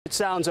It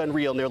sounds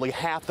unreal, nearly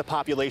half the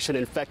population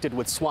infected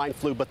with swine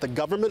flu, but the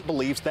government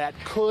believes that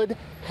could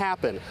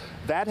happen.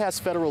 That has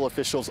federal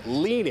officials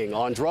leaning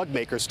on drug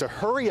makers to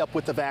hurry up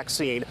with the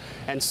vaccine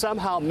and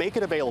somehow make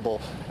it available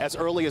as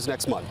early as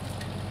next month.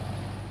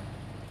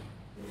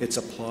 It's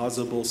a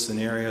plausible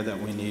scenario that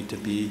we need to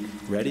be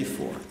ready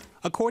for.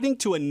 According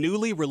to a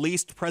newly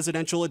released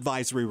presidential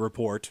advisory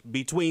report,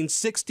 between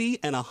 60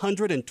 and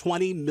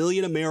 120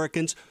 million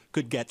Americans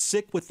could get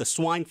sick with the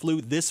swine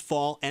flu this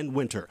fall and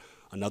winter.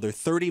 Another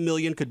 30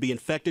 million could be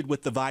infected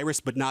with the virus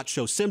but not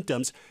show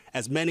symptoms.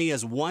 As many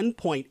as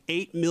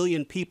 1.8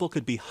 million people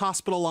could be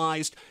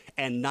hospitalized,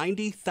 and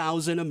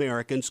 90,000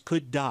 Americans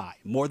could die,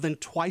 more than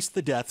twice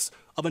the deaths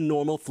of a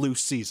normal flu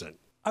season.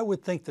 I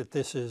would think that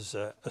this is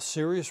a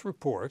serious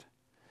report.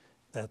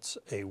 That's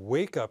a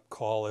wake-up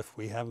call if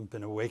we haven't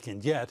been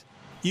awakened yet.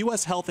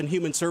 U.S. Health and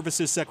Human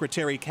Services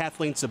Secretary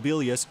Kathleen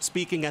Sebelius,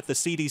 speaking at the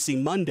C.D.C.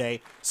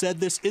 Monday, said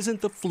this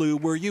isn't the flu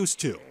we're used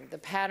to. The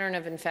pattern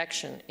of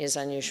infection is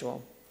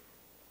unusual.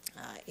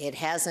 It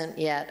hasn't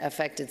yet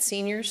affected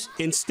seniors.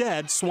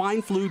 Instead,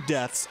 swine flu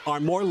deaths are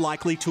more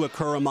likely to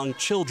occur among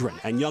children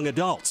and young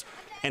adults.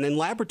 And in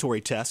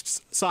laboratory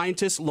tests,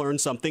 scientists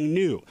learned something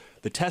new.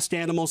 The test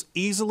animals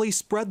easily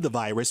spread the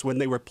virus when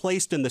they were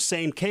placed in the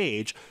same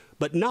cage,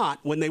 but not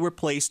when they were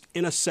placed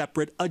in a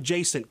separate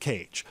adjacent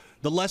cage.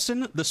 The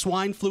lesson, the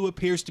swine flu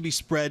appears to be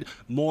spread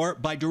more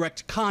by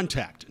direct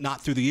contact, not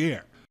through the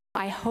air.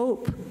 I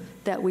hope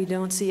that we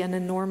don't see an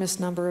enormous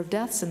number of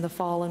deaths in the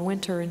fall and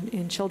winter,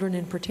 in children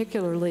in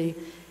particularly,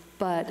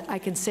 but I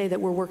can say that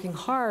we're working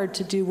hard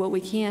to do what we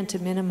can to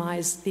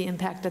minimize the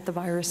impact that the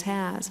virus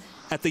has.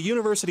 At the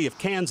University of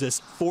Kansas,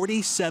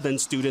 47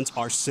 students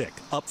are sick,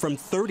 up from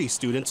 30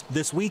 students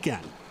this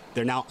weekend.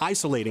 They're now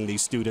isolating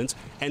these students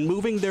and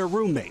moving their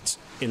roommates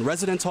in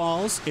residence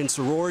halls, in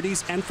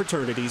sororities and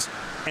fraternities,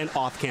 and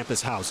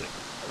off-campus housing.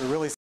 We're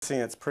really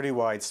seeing it's pretty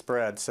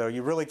widespread, so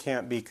you really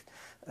can't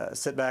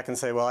sit back and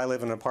say, well, I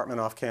live in an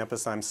apartment off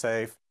campus, I'm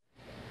safe.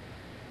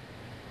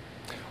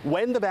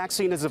 When the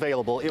vaccine is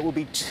available, it will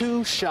be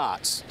 2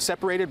 shots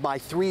separated by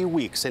 3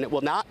 weeks, and it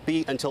will not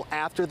be until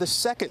after the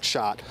second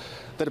shot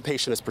that a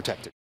patient is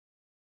protected.